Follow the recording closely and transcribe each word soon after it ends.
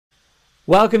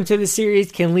Welcome to the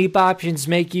series, Can Leap Options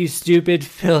Make You Stupid,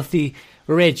 Filthy,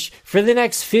 Rich? For the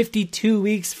next 52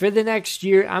 weeks, for the next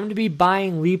year, I'm going to be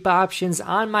buying Leap Options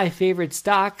on my favorite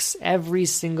stocks every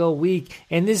single week.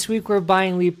 And this week, we're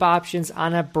buying Leap Options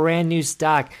on a brand new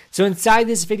stock. So inside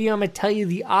this video, I'm going to tell you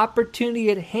the opportunity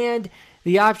at hand,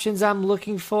 the options I'm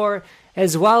looking for,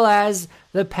 as well as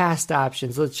the past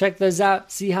options. Let's check those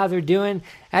out, see how they're doing.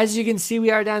 As you can see,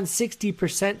 we are down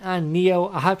 60% on NEO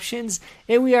options,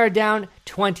 and we are down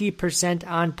 20%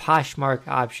 on Poshmark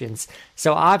options.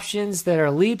 So options that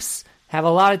are leaps have a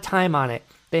lot of time on it.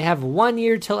 They have 1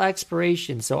 year till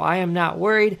expiration, so I am not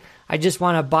worried. I just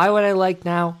want to buy what I like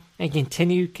now and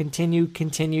continue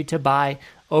to buy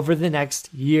over the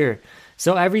next year.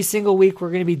 So every single week,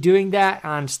 we're going to be doing that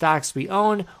on stocks we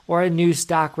own or a new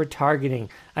stock we're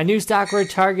targeting. A new stock we're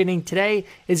targeting today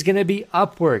is going to be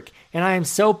Upwork. And I am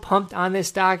so pumped on this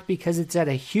stock because it's at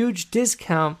a huge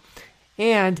discount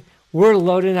and we're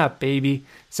loading up, baby.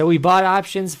 So we bought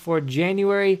options for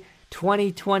January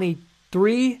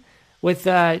 2023 with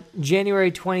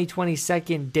January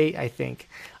 2022 date, I think.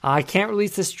 I can't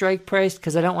release the strike price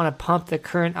because I don't want to pump the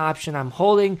current option I'm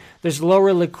holding. There's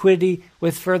lower liquidity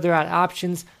with further out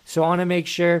options, so I want to make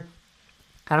sure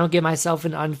I don't give myself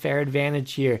an unfair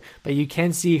advantage here. But you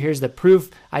can see here's the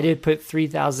proof. I did put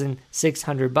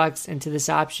 $3,600 into this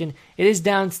option. It is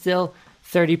down still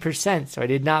 30%, so I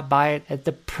did not buy it at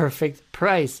the perfect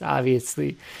price,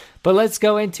 obviously. But let's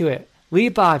go into it.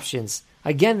 Leap options.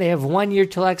 Again, they have 1 year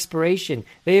till expiration.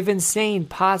 They have insane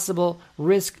possible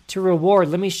risk to reward.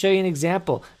 Let me show you an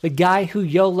example. The guy who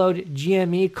YOLO'd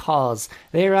GME calls,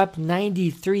 they're up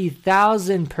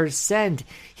 93,000%.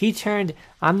 He turned,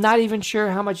 I'm not even sure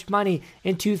how much money,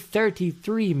 into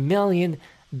 $33 million.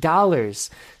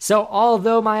 So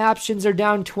although my options are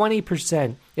down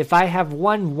 20%, if I have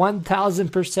one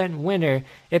 1,000% winner,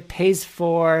 it pays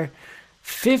for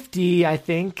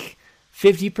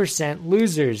 50%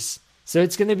 losers. So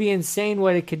it's going to be insane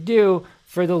what it could do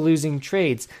for the losing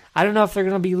trades. I don't know if they're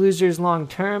going to be losers long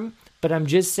term, but I'm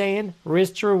just saying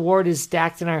risk to reward is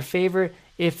stacked in our favor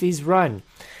if these run.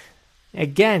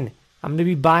 Again, I'm going to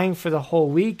be buying for the whole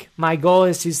week. My goal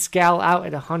is to scale out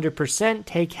at 100%,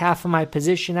 take half of my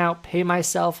position out, pay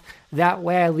myself. That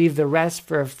way I leave the rest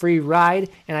for a free ride,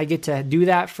 and I get to do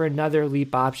that for another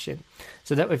leap option.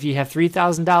 So that if you have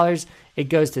 $3,000, it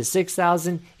goes to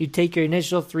 $6,000. You take your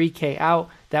initial $3K out.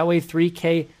 That way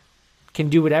 $3K can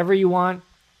do whatever you want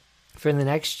for the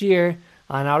next year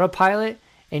on autopilot,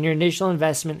 and your initial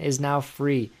investment is now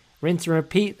free. Rinse and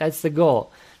repeat, that's the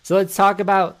goal. So let's talk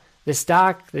about the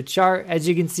stock, the chart. As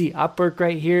you can see, Upwork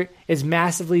right here is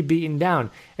massively beaten down.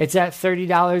 It's at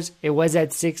 $30. It was at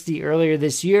 $60 earlier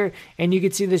this year. And you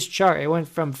can see this chart. It went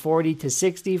from 40 to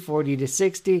 60, 40 to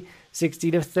 60,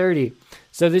 60 to 30.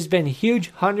 So there's been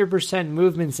huge 100%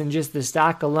 movements in just the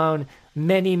stock alone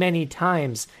many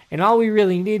times. And all we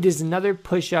really need is another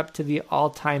push up to the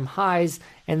all-time highs.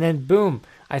 And then boom.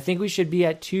 I think we should be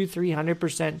at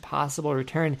 200-300% possible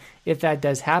return if that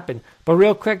does happen. But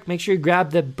real quick, make sure you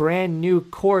grab the brand new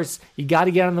course. You got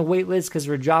to get on the wait list because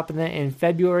we're dropping that in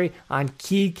February on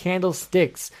key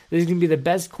candlesticks. This is going to be the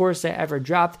best course I ever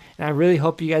dropped, and I really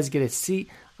hope you guys get a seat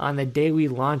on the day we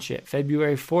launch it,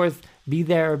 February 4th. Be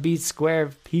there or be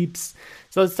square, peeps.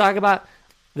 So let's talk about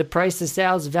the price to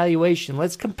sales valuation.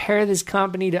 Let's compare this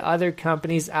company to other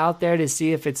companies out there to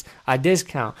see if it's a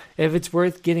discount, if it's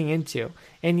worth getting into.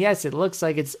 And yes, it looks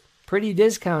like it's pretty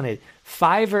discounted.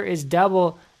 Fiverr is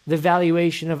double the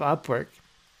valuation of Upwork.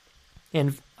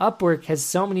 And Upwork has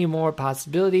so many more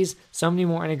possibilities, so many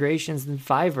more integrations than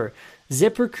Fiverr.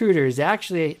 ZipRecruiter is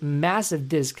actually a massive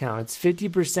discount. It's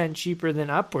 50% cheaper than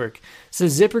Upwork. So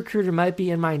ZipRecruiter might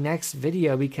be in my next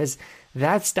video because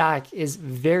that stock is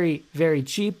very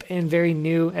cheap and very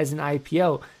new as an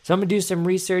IPO. So I'm going to do some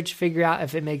research, figure out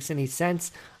if it makes any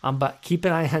sense, but keep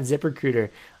an eye on ZipRecruiter.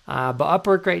 But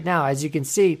Upwork right now, as you can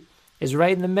see, is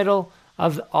right in the middle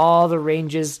of all the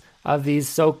ranges of these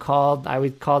so-called, I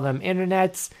would call them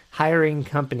internet's hiring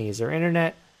companies or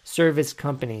internet service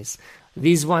companies.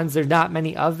 These ones, there are not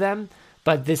many of them,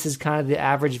 but this is kind of the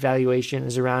average valuation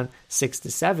is around 6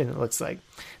 to 7, it looks like.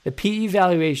 The PE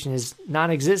valuation is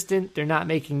non-existent. They're not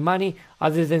making money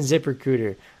other than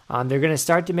ZipRecruiter. They're going to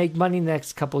start to make money in the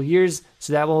next couple years,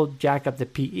 so that will jack up the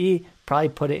PE, probably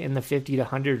put it in the 50 to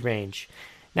 100 range.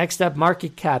 Next up,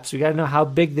 market caps. We got to know how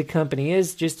big the company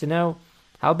is just to know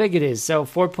how big it is. So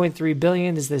 $4.3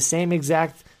 billion is the same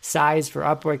exact size for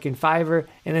Upwork and Fiverr,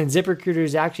 and then ZipRecruiter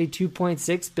is actually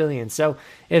 $2.6 billion. So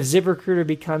if ZipRecruiter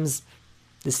becomes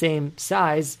the same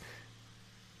size,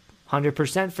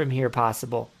 100% from here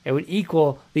possible. It would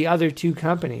equal the other two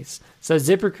companies. So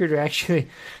ZipRecruiter actually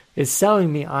is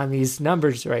selling me on these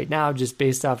numbers right now just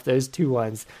based off those two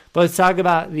ones. But let's talk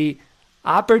about the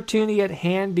opportunity at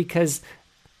hand, because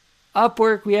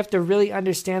Upwork, we have to really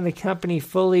understand the company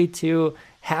fully to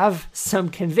have some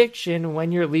conviction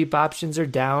when your leap options are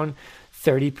down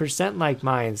 30% like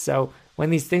mine. So when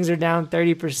these things are down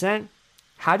 30%,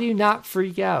 how do you not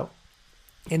freak out?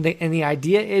 And the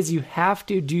idea is you have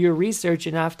to do your research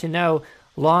enough to know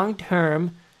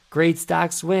long-term great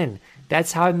stocks win.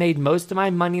 That's how I made most of my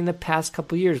money in the past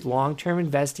couple of years, long-term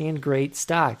investing in great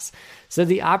stocks. So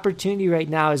the opportunity right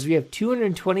now is we have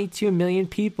 222 million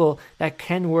people that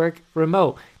can work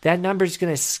remote. That number is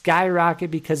going to skyrocket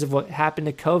because of what happened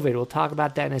to COVID. We'll talk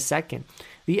about that in a second.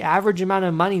 The average amount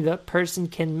of money that person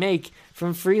can make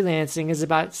from freelancing is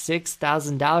about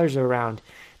 $6,000 around.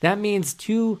 That means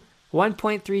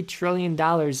 $1.3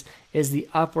 trillion is the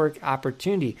Upwork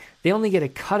opportunity. They only get a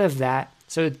cut of that.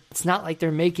 So it's not like they're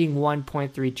making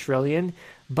 1.3 trillion,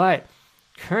 but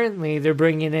currently they're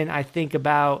bringing in, I think,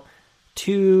 about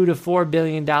 $2 to $4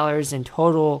 billion in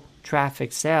total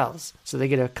traffic sales. So they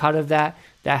get a cut of that.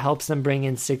 That helps them bring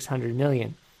in 600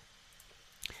 million.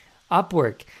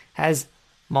 Upwork has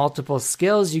multiple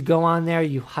skills. You go on there,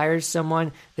 you hire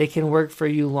someone, they can work for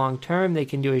you long term, they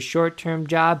can do a short term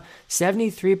job.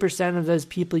 73% of those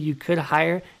people you could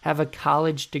hire have a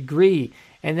college degree.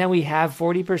 And then we have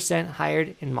 40%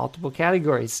 hired in multiple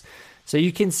categories. So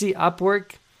you can see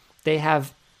Upwork, they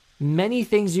have many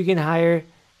things you can hire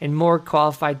and more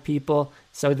qualified people.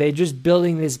 So they're just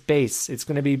building this base. It's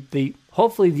going to be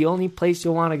hopefully the only place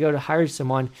you'll want to go to hire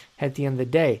someone at the end of the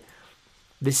day.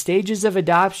 The stages of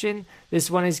adoption, this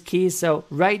one is key. So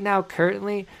right now,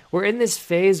 currently, we're in this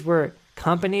phase where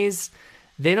companies,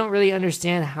 they don't really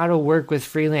understand how to work with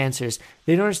freelancers.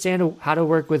 They don't understand how to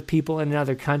work with people in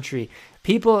another country.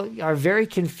 People are very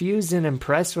confused and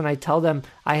impressed when I tell them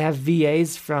I have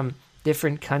VAs from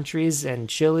different countries and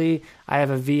Chile. I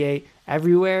have a VA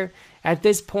everywhere. At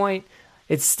this point,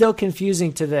 it's still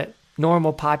confusing to the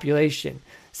normal population.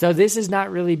 So this has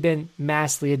not really been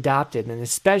massively adopted, and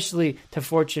especially to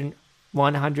Fortune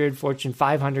 100, Fortune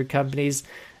 500 companies,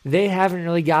 they haven't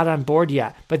really got on board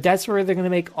yet. But that's where they're going to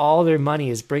make all their money,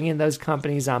 is bringing those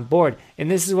companies on board. And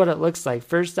this is what it looks like.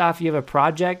 First off, you have a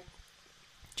project,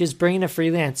 just bring in a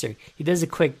freelancer. He does a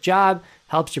quick job,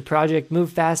 helps your project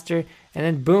move faster, and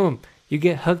then boom, you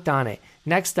get hooked on it.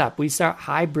 Next up, we start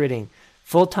hybriding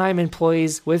full-time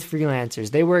employees with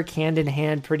freelancers. They work hand in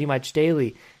hand pretty much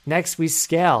daily. Next, we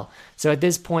scale. So at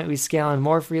this point, we scale in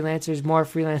more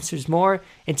freelancers, more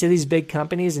into these big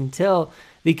companies until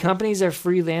the companies are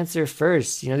freelancer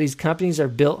first. You know, these companies are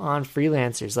built on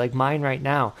freelancers like mine right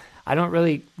now. I don't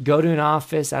really go to an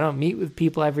office. I don't meet with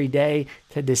people every day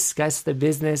to discuss the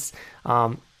business.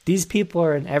 These people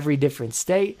are in every different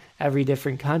state, every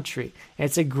different country. And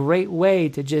it's a great way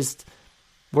to just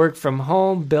work from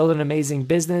home, build an amazing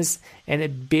business,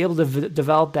 and be able to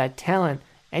develop that talent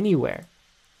anywhere.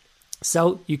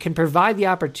 So you can provide the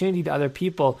opportunity to other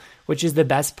people, which is the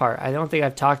best part. I don't think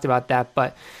I've talked about that,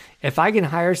 but if I can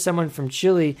hire someone from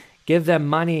Chile, give them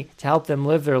money to help them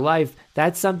live their life,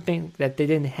 that's something that they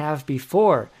didn't have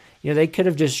before. You know, they could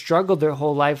have just struggled their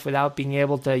whole life without being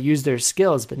able to use their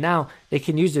skills, but now they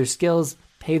can use their skills,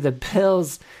 pay the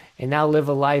bills, and now live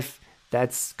a life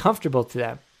that's comfortable to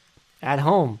them. At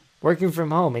home, working from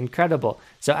home, incredible.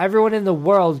 So everyone in the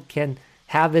world can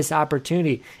have this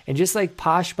opportunity. And just like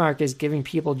Poshmark is giving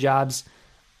people jobs,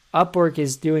 Upwork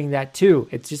is doing that too.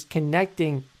 It's just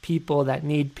connecting people that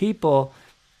need people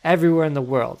everywhere in the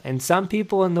world. And some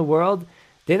people in the world,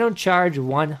 they don't charge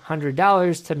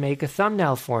 $100 to make a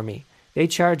thumbnail for me. They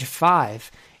charge $5.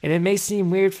 And it may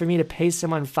seem weird for me to pay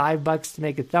someone $5 to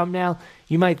make a thumbnail.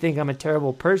 You might think I'm a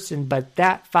terrible person, but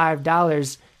that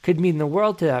 $5 could mean the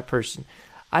world to that person.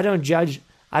 I don't judge.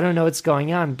 I don't know what's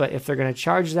going on, but if they're going to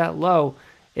charge that low,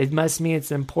 it must mean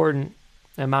it's an important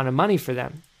amount of money for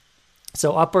them.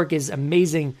 So Upwork is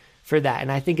amazing for that.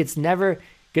 And I think it's never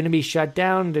going to be shut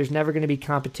down. There's never going to be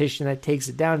competition that takes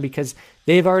it down because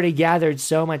they've already gathered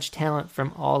so much talent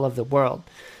from all of the world.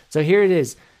 So here it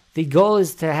is. The goal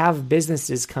is to have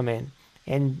businesses come in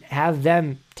and have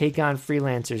them take on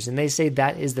freelancers. And they say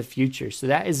that is the future. So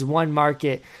that is one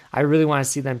market I really want to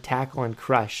see them tackle and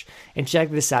crush. And check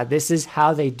this out. This is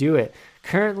how they do it.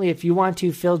 Currently, if you want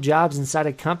to fill jobs inside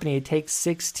a company, it takes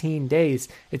 16 days.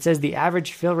 It says the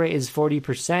average fill rate is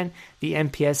 40%. The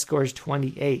NPS score is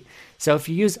 28. So if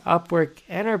you use Upwork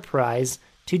Enterprise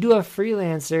to do a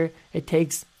freelancer, it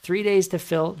takes 3 days to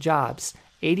fill jobs.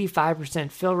 85%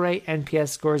 fill rate, NPS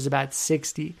score is about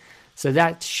 60. So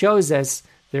that shows us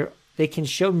they're they can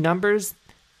show numbers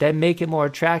that make it more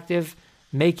attractive,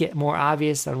 make it more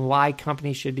obvious on why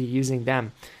companies should be using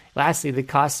them. Lastly, the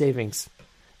cost savings.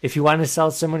 If you want to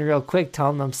sell someone real quick, tell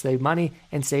them they'll save money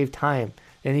and save time.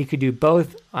 Then you could do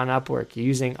both on Upwork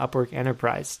using Upwork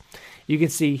Enterprise. You can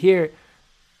see here,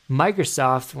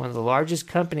 Microsoft, one of the largest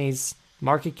companies,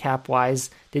 market cap wise,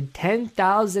 did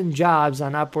 10,000 jobs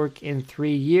on Upwork in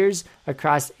 3 years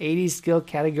across 80 skill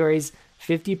categories,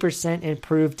 50%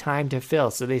 improved time to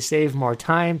fill. So they saved more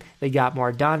time, they got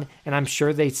more done, and I'm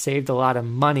sure they saved a lot of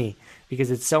money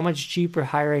because it's so much cheaper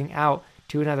hiring out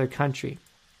to another country.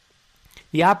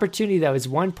 The opportunity, though, is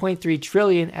 1.3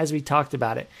 trillion as we talked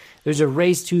about it. There's a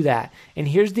race to that. And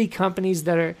here's the companies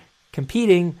that are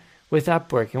competing with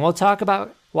Upwork. And we'll talk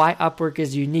about why Upwork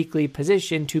is uniquely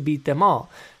positioned to beat them all.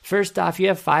 First off, you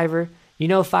have Fiverr. You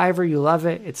know Fiverr, you love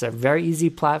it. It's a very easy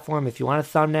platform. If you want a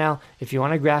thumbnail, if you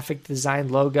want a graphic design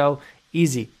logo,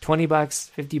 easy. $20,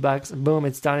 $50, boom,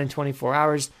 it's done in 24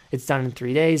 hours. It's done in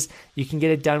 3 days. You can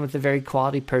get it done with a very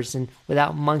quality person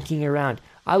without monkeying around.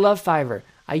 I love Fiverr.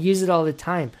 I use it all the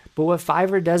time. But what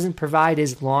Fiverr doesn't provide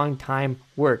is long-time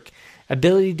work.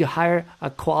 Ability to hire a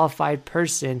qualified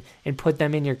person and put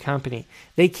them in your company.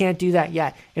 They can't do that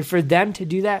yet. And for them to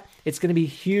do that, it's going to be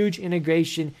huge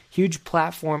integration, huge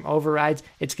platform overrides.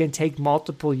 It's going to take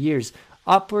multiple years.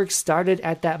 Upwork started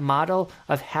at that model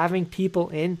of having people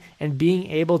in and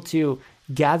being able to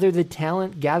gather the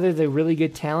talent, gather the really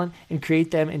good talent, and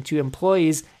create them into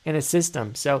employees in a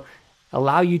system. So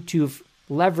allow you to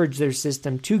leverage their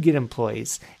system to get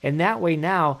employees. And that way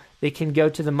now they can go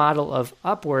to the model of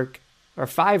Upwork or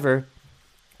Fiverr,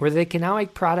 where they can now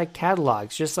make product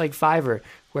catalogs, just like Fiverr,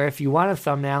 where if you want a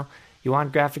thumbnail, you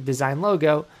want graphic design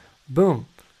logo, boom.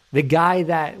 The guy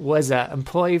that was an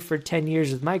employee for 10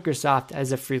 years with Microsoft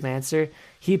as a freelancer,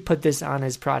 he put this on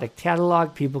his product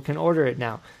catalog. People can order it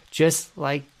now, just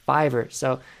like Fiverr.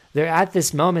 So they're at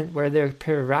this moment where they're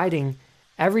providing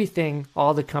everything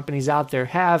all the companies out there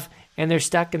have, and they're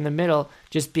stuck in the middle,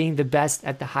 just being the best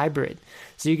at the hybrid.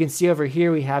 So you can see over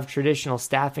here we have traditional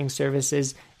staffing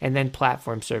services and then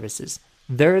platform services.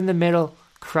 They're in the middle,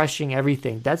 crushing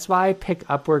everything. That's why I pick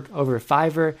Upwork over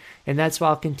Fiverr, and that's why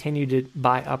I'll continue to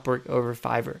buy Upwork over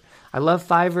Fiverr. I love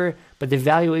Fiverr, but the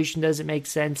valuation doesn't make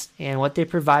sense, and what they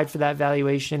provide for that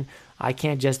valuation, I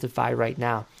can't justify right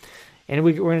now. And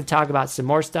we're going to talk about some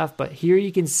more stuff, but here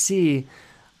you can see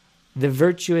the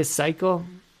virtuous cycle.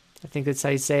 I think that's how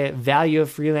you say it, value of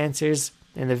freelancers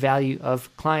and the value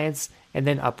of clients, and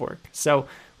then Upwork. So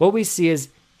what we see is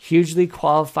hugely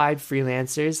qualified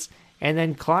freelancers and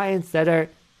then clients that are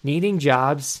needing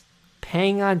jobs,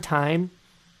 paying on time,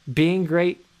 being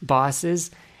great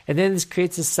bosses, and then this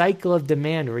creates a cycle of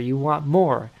demand where you want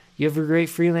more. You have a great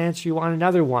freelancer, you want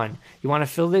another one. You want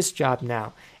to fill this job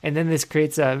now. And then this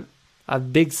creates a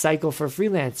big cycle for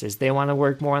freelancers. They want to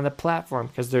work more on the platform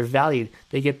because they're valued.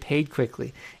 They get paid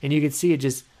quickly. And you can see it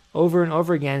just over and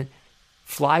over again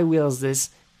flywheels this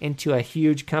into a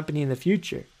huge company in the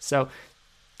future. So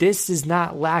this is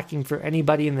not lacking for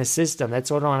anybody in the system.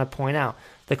 That's what I want to point out.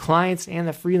 The clients and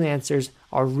the freelancers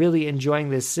are really enjoying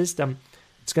this system.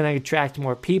 It's going to attract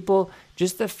more people.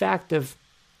 Just the fact of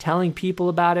telling people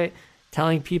about it,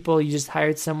 telling people you just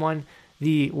hired someone,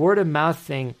 the word of mouth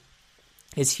thing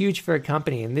is huge for a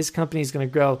company, and this company is going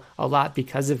to grow a lot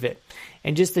because of it.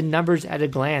 And just the numbers at a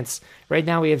glance, right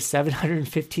now we have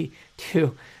 750 to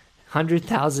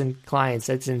 100,000 clients.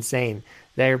 That's insane.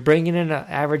 They're bringing in an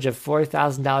average of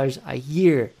 $4,000 a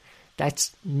year.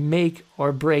 That's make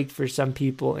or break for some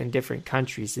people in different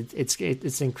countries.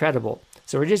 It's incredible.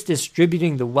 So we're just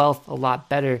distributing the wealth a lot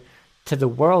better to the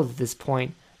world at this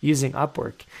point using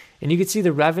Upwork. And you can see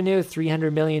the revenue,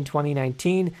 300 million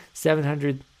 2019,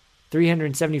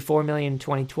 374 million in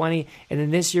 2020, and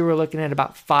then this year we're looking at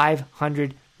about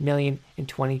 500 million in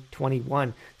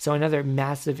 2021. So another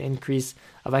massive increase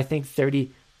of, I think,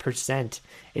 30%.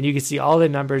 And you can see all the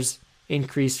numbers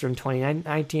increase from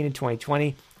 2019 to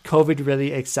 2020. COVID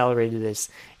really accelerated this.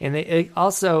 And it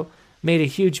also made a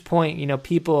huge point. You know,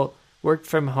 people worked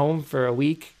from home for a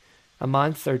week, a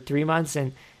month, or 3 months,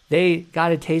 and they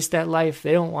got a taste that life.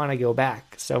 They don't want to go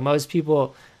back. So most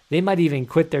people, they might even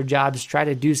quit their jobs, try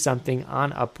to do something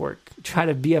on Upwork, try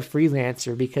to be a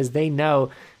freelancer because they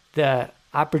know the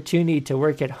opportunity to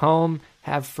work at home,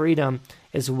 have freedom,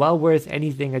 is well worth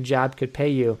anything a job could pay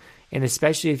you. And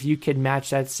especially if you could match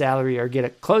that salary or get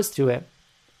it close to it.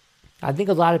 I think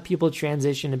a lot of people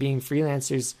transition to being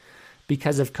freelancers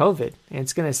because of COVID, and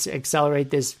it's going to accelerate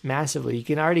this massively. You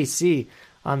can already see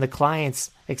on the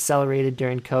clients accelerated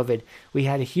during COVID. We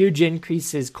had huge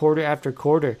increases quarter after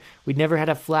quarter. We never had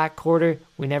a flat quarter.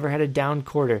 We never had a down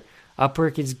quarter.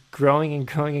 Upwork is growing and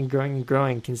growing and growing and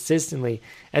growing consistently,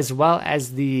 as well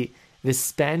as the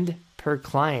spend per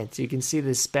client. You can see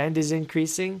the spend is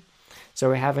increasing. So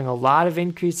we're having a lot of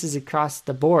increases across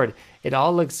the board. It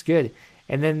all looks good.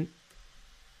 And then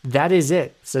that is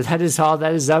it. So that is all.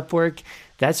 That is Upwork.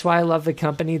 That's why I love the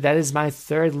company. That is my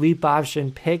third Leap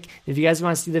option pick. If you guys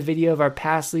want to see the video of our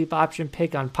past Leap option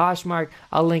pick on Poshmark,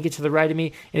 I'll link it to the right of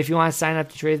me. And if you want to sign up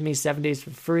to trade with me 7 days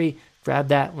for free, grab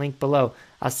that link below.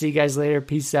 I'll see you guys later.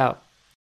 Peace out.